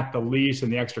the math, the lease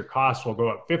and the extra costs will go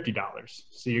up $50.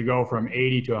 So you go from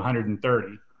 80 to 130.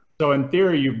 So in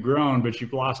theory, you've grown, but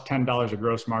you've lost $10 of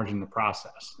gross margin in the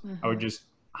process. I would just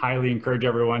highly encourage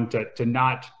everyone to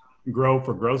not grow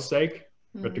for growth's sake,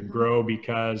 but to grow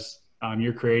because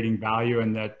you're creating value,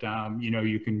 and that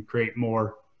you can create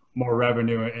more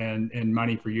revenue and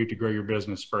money for you to grow your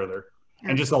business further.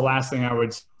 And just the last thing I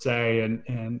would say,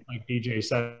 and like DJ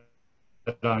said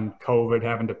on COVID,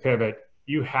 having to pivot,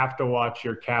 you have to watch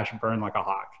your cash burn like a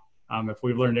hawk. If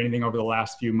we've learned anything over the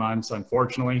last few months,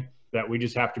 unfortunately, that we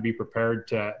just have to be prepared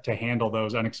to handle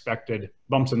those unexpected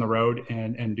bumps in the road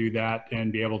and do that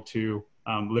and be able to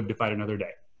live to fight another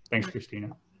day. Thanks, Christina.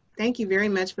 Thank you very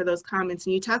much for those comments.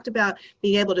 And you talked about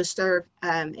being able to serve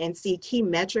and see key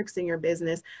metrics in your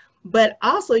business, but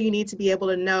also you need to be able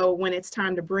to know when it's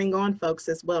time to bring on folks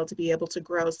as well to be able to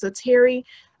grow. So Terry,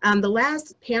 the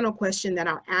last panel question that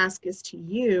I'll ask is to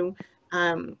you.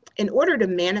 In order to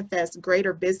manifest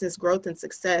greater business growth and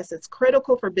success, it's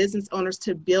critical for business owners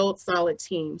to build solid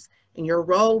teams. In your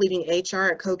role leading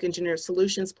HR at Koch Engineered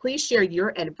Solutions, please share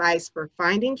your advice for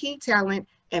finding key talent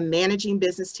and managing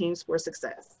business teams for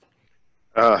success.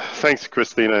 Thanks,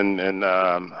 Christina, and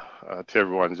to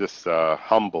everyone, just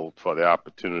humbled for the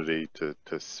opportunity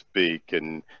to speak.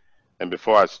 And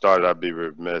before I start, I'd be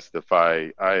remiss if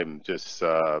I am just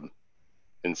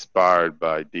inspired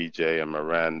by DJ and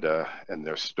Miranda and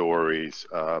their stories.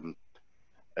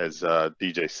 As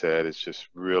DJ said, it's just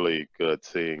really good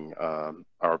seeing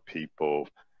our people.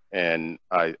 And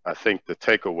I think the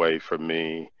takeaway for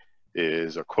me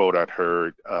is a quote I'd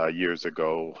heard years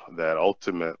ago, that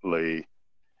ultimately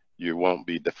you won't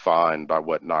be defined by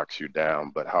what knocks you down,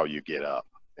 but how you get up.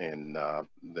 And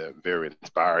they're very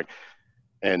inspiring.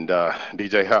 And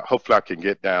DJ, hopefully I can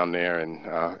get down there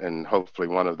and hopefully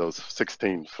one of those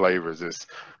 16 flavors is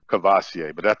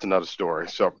Cavassier, but that's another story.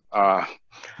 So I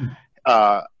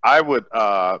would,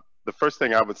 the first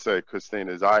thing I would say, Christine,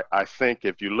 is I think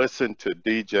if you listen to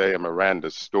DJ and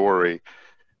Miranda's story,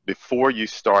 before you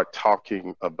start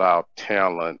talking about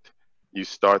talent, you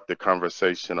start the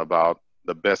conversation about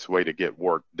the best way to get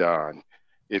work done.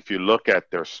 If you look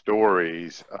at their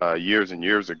stories years and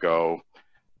years ago,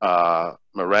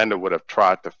 Miranda would have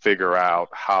tried to figure out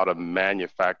how to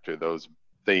manufacture those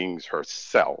things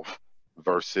herself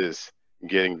versus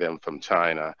getting them from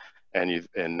China. And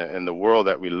in the world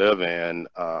that we live in,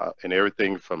 and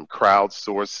everything from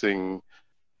crowdsourcing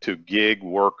to gig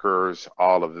workers,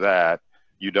 all of that,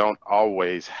 you don't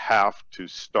always have to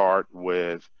start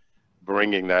with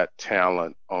bringing that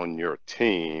talent on your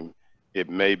team. It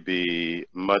may be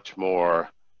much more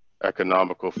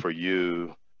economical for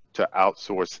you to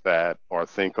outsource that or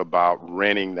think about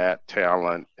renting that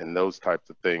talent and those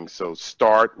types of things. So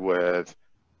start with,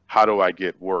 how do I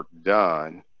get work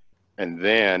done? And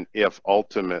then if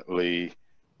ultimately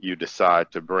you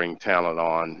decide to bring talent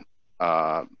on,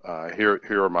 here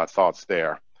are my thoughts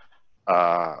there.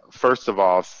 First of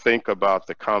all, think about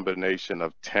the combination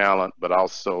of talent, but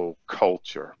also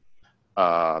culture.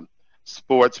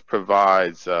 sports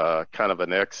provides kind of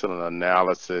an excellent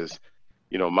analysis.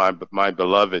 You know, my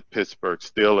beloved Pittsburgh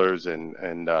Steelers,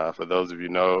 and for those of you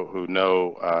who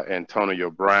know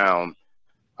Antonio Brown,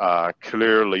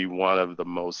 clearly one of the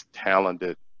most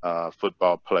talented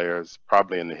football players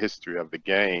probably in the history of the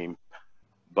game,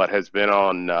 but has been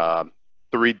on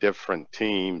 3 different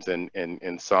teams,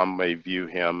 and some may view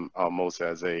him almost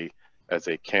as a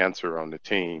cancer on the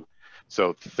team.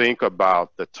 So think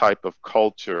about the type of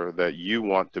culture that you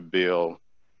want to build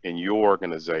in your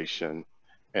organization,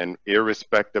 and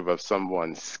irrespective of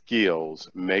someone's skills,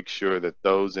 make sure that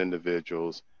those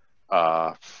individuals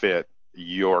fit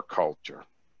your culture.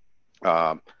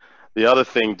 The other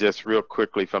thing, just real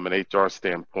quickly from an HR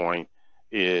standpoint,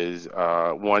 is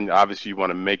one, obviously you want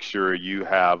to make sure you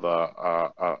have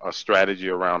a strategy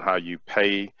around how you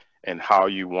pay and how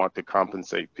you want to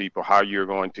compensate people, how you're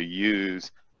going to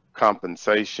use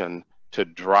compensation to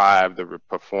drive the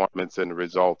performance and the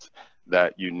results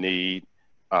that you need.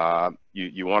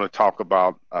 You want to talk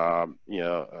about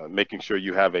making sure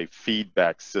you have a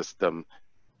feedback system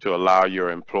to allow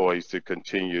your employees to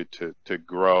continue to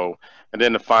grow. And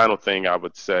then the final thing I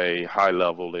would say, high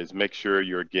level, is make sure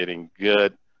you're getting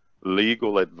good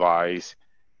legal advice.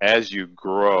 As you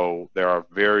grow, there are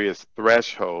various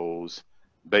thresholds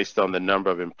based on the number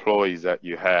of employees that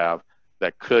you have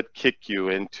that could kick you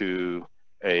into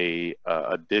a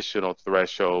additional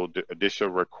threshold,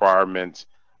 additional requirements,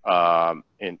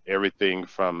 and everything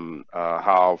from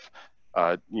how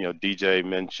DJ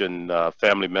mentioned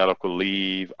family medical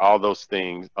leave, all those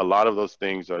things. A lot of those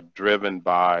things are driven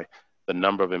by the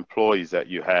number of employees that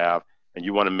you have, and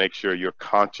you want to make sure you're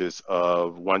conscious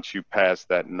of, once you pass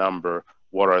that number,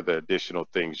 what are the additional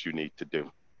things you need to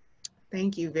do.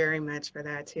 Thank you very much for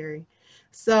that, Terry.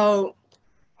 So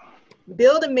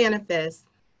build and manifest,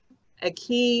 a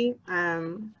key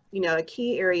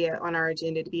area on our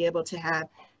agenda to be able to have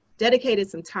dedicated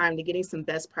some time to getting some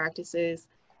best practices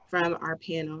from our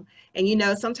panel.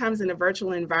 And sometimes in a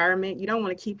virtual environment, you don't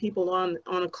want to keep people on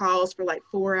calls for like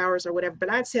 4 hours or whatever, but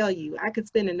I tell you, I could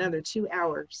spend another 2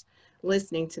 hours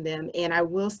listening to them. And I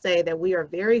will say that we are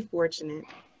very fortunate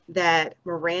that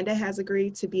Miranda has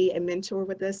agreed to be a mentor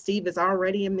with us. Steve is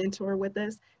already a mentor with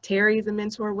us. Terry is a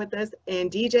mentor with us.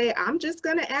 And DJ, I'm just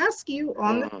going to ask you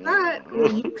on the side,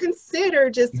 will you consider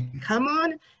just come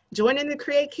on, joining the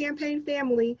Create Campaign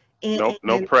family? And,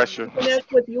 no pressure.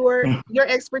 With your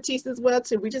expertise as well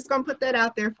too. We're just gonna put that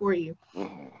out there for you.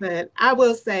 But I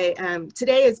will say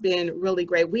today has been really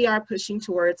great. We are pushing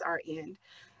towards our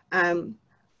end.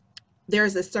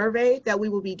 There's a survey that we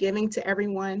will be giving to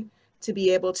everyone to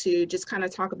be able to just kind of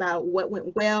talk about what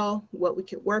went well, what we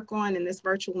could work on in this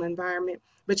virtual environment.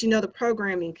 But the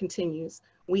programming continues.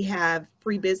 We have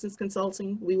free business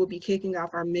consulting. We will be kicking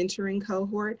off our mentoring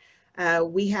cohort.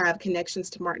 We have connections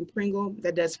to Martin Pringle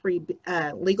that does free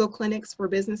legal clinics for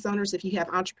business owners. If you have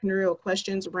entrepreneurial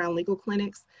questions around legal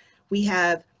clinics, we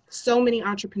have so many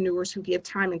entrepreneurs who give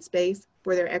time and space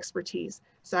for their expertise.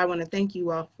 So I want to thank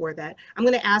you all for that. I'm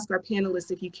going to ask our panelists,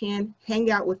 if you can,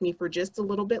 hang out with me for just a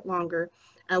little bit longer.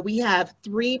 We have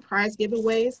 3 prize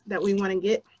giveaways that we want to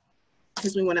get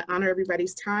because we want to honor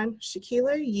everybody's time.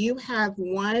 Shakila, you have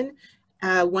one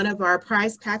of our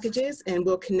prize packages, and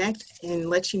we'll connect and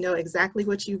let you know exactly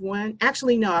what you've won.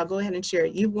 Actually, no, I'll go ahead and share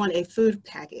it. You've won a food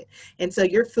packet. And so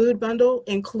your food bundle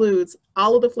includes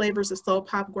all of the flavors of Soul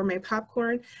Pop Gourmet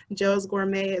Popcorn, Joe's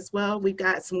Gourmet as well. We've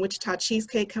got some Wichita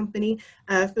Cheesecake Company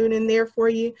food in there for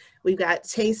you. We've got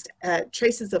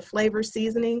Traces of Flavor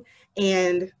Seasoning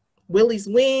and Willie's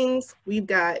Wings. We've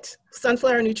got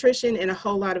Sunflower Nutrition and a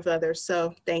whole lot of others.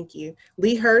 So thank you.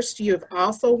 Lee Hurst, you have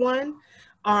also won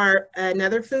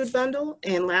another food bundle.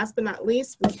 And last but not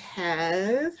least, we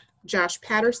have Josh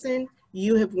Patterson.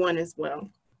 You have won as well.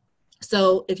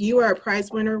 So if you are a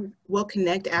prize winner, we'll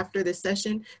connect after this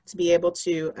session to be able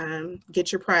to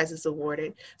get your prizes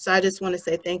awarded. So I just want to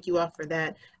say thank you all for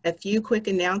that. A few quick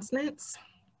announcements.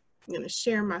 I'm going to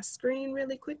share my screen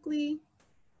really quickly.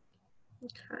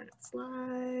 Current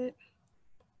slide.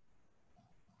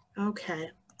 Okay.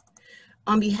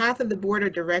 On behalf of the board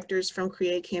of directors from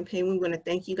Create Campaign, we want to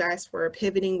thank you guys for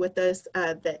pivoting with us.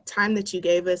 That time that you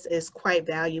gave us is quite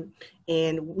valuable,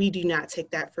 and we do not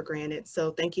take that for granted.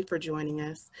 So thank you for joining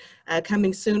us.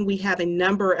 Coming soon, we have a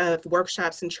number of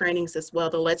workshops and trainings as well.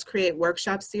 The Let's Create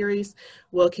workshop series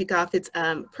will kick off. It's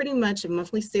pretty much a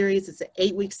monthly series. It's an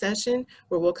 8-week session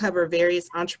where we'll cover various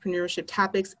entrepreneurship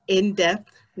topics in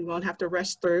depth. We won't have to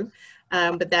rush through,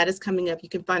 but that is coming up. You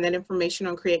can find that information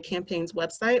on Create Campaign's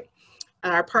website.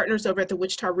 Our partners over at the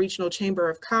Wichita Regional Chamber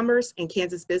of Commerce and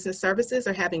Kansas Business Services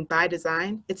are having By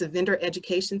Design. It's a vendor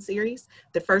education series.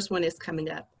 The first one is coming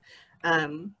up.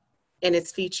 And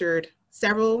it's featured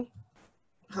several,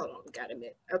 hold on, got a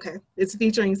minute. Okay. It's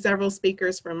featuring several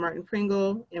speakers from Martin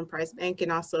Pringle and Price Bank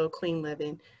and also Clean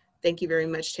Living. Thank you very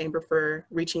much, Chamber, for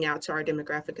reaching out to our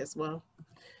demographic as well.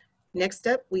 Next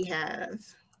up, we have,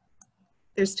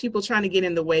 there's people trying to get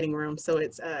in the waiting room. So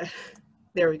it's,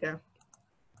 there we go.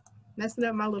 Messing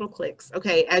up my little clicks.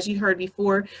 Okay, as you heard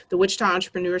before, the Wichita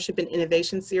Entrepreneurship and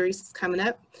Innovation Series is coming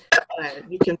up.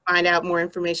 You can find out more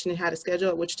information and how to schedule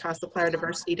at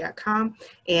wichitasupplierdiversity.com.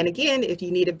 And again, if you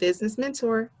need a business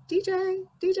mentor, DJ,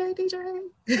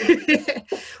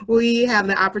 we have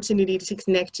the opportunity to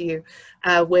connect you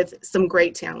with some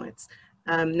great talents,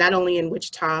 not only in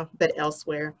Wichita, but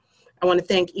elsewhere. I want to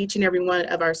thank each and every one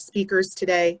of our speakers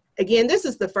today. Again, this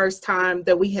is the first time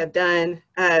that we have done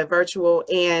virtual,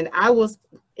 and I was,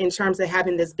 in terms of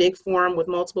having this big forum with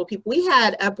multiple people, we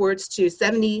had upwards to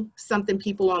 70 something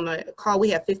people on the call. We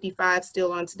have 55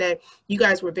 still on today. You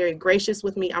guys were very gracious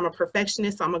with me. I'm a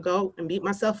perfectionist, so I'm gonna go and beat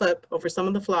myself up over some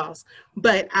of the flaws,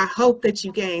 but I hope that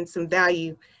you gained some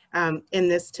value in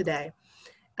this today.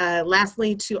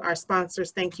 Lastly, to our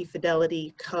sponsors, thank you,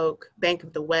 Fidelity, Coke, Bank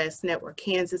of the West, Network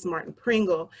Kansas, Martin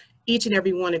Pringle, each and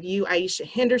every one of you, Aisha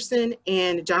Henderson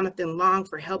and Jonathan Long,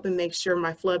 for helping make sure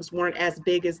my flubs weren't as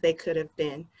big as they could have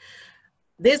been.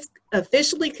 This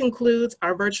officially concludes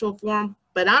our virtual forum,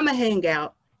 but I'm a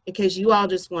hangout in case you all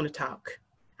just want to talk.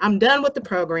 I'm done with the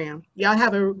program. Y'all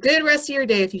have a good rest of your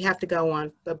day if you have to go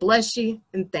on, but bless you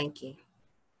and thank you.